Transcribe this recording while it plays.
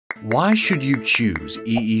Why should you choose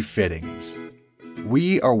EE Fittings?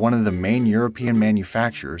 We are one of the main European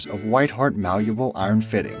manufacturers of White-Hart malleable iron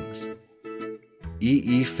fittings.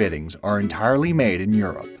 EE Fittings are entirely made in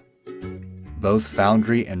Europe. Both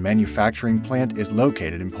foundry and manufacturing plant is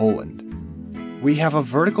located in Poland. We have a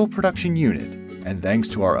vertical production unit, and thanks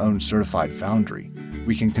to our own certified foundry,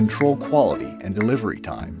 we can control quality and delivery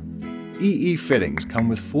time. EE Fittings come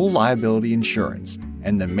with full liability insurance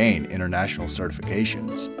and the main international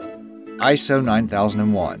certifications: ISO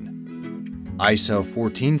 9001, ISO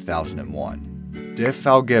 14001,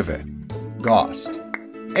 DFVG, GOST,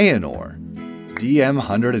 ANOR, DM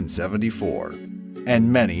 174,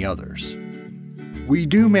 and many others. We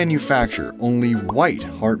do manufacture only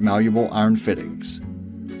White-Hart malleable iron fittings.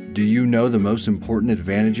 Do you know the most important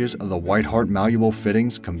advantages of the White-Hart malleable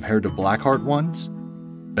fittings compared to Black-Hart ones?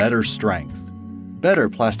 Better strength, better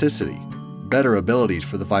plasticity, better abilities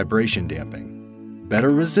for the vibration damping,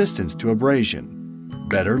 better resistance to abrasion,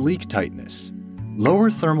 better leak tightness, lower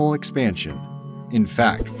thermal expansion. In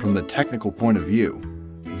fact, from the technical point of view,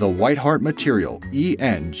 the White-Hart material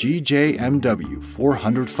ENGJMW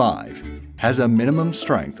 405 has a minimum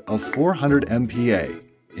strength of 400 MPa,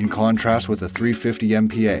 in contrast with the 350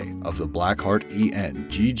 MPa of the Black-Hart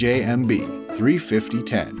ENGJMB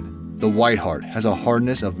 35010. The White-Hart has a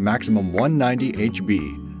hardness of maximum 190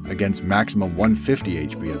 HB against maximum 150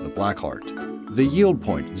 HB of the Black-Hart. The yield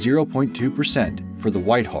point 0.2% for the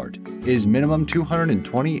White-Hart is minimum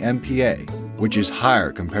 220 MPa, which is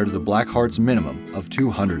higher compared to the Black-Hart's minimum of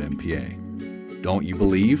 200 MPa. Don't you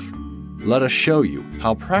believe? Let us show you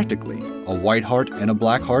how practically a White-Hart and a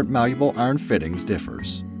Black-Hart malleable iron fittings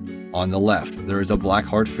differs. On the left, there is a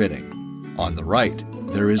Black-Hart fitting. On the right,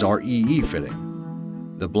 there is our EE fitting.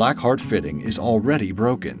 The Black-Hart fitting is already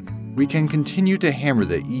broken. We can continue to hammer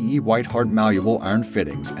the EE White-Hart malleable iron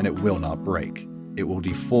fittings and it will not break. It will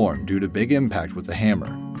deform due to big impact with the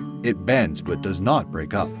hammer. It bends but does not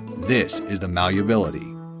break up. This is the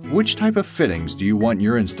malleability. Which type of fittings do you want in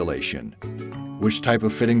your installation? Which type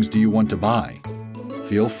of fittings do you want to buy?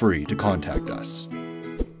 Feel free to contact us.